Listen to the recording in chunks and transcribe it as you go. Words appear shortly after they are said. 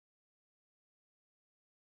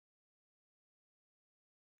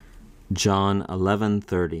John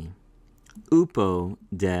 11:30. Upo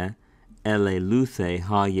de eleluthe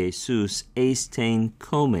ha Jesus estein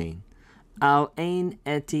komen, al ein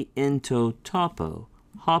eti into topo,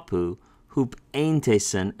 hopu, hup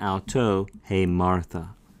eintesen auto he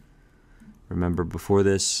Martha. Remember before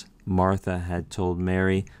this, Martha had told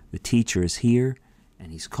Mary, the teacher is here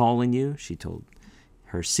and he's calling you. She told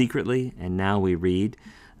her secretly, and now we read,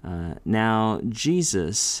 now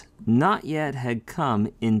Jesus not yet had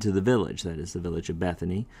come into the village, that is the village of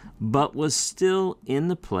Bethany, but was still in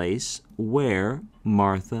the place where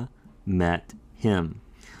Martha met him.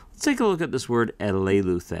 Let's take a look at this word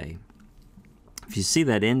eleluthe. If you see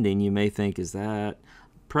that ending, you may think, is that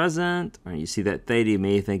present? Or you see that theta, you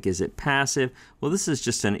may think, is it passive? Well, this is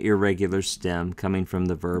just an irregular stem coming from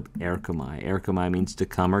the verb erchomai. Erchomai means to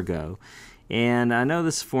come or go. And I know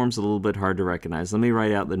this form's a little bit hard to recognize. Let me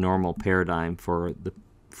write out the normal paradigm for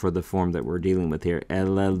the form that we're dealing with here.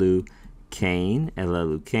 Elelu Cain,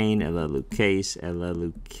 Elelu Cain, Elelu Case,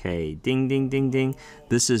 Elelu K. Ding, ding, ding, ding.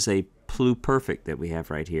 This is a pluperfect that we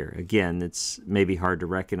have right here. Again, it's maybe hard to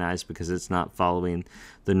recognize because it's not following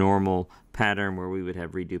the normal pattern where we would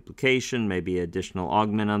have reduplication, maybe additional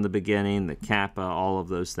augment on the beginning, the kappa, all of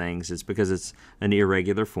those things. It's because it's an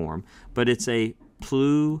irregular form. But it's a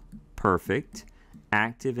pluperfect,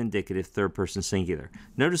 active indicative third person singular.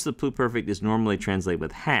 Notice the pluperfect is normally translated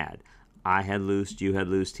with had. I had loosed, you had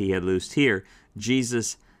loosed, he had loosed. Here,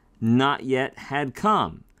 Jesus not yet had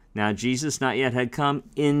come. Now, Jesus not yet had come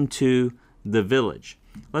into the village.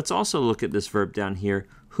 Let's also look at this verb down here,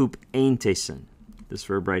 hup eintesen. This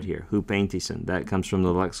verb right here, hup eintesen. That comes from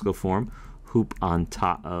the lexical form, hup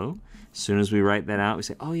antao. As soon as we write that out, we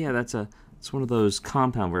say, oh yeah, it's one of those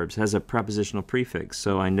compound verbs. It has a prepositional prefix,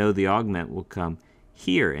 so I know the augment will come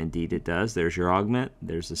here. Indeed it does. There's your augment.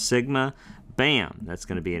 There's a sigma. Bam! That's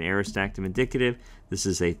going to be an aorist active indicative. This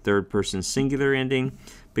is a third-person singular ending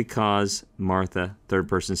because Martha,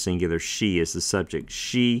 third-person singular, she is the subject.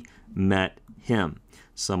 She met him.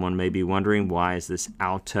 Someone may be wondering, why is this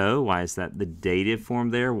auto? Why is that the dative form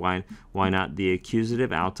there? Why not the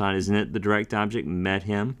accusative? Auton, isn't it the direct object? Met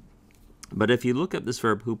him. But if you look up this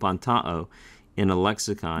verb hupantao in a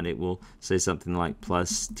lexicon, it will say something like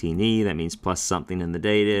plus tini, that means plus something in the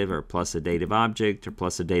dative, or plus a dative object, or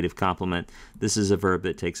plus a dative complement. This is a verb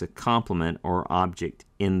that takes a complement or object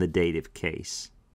in the dative case.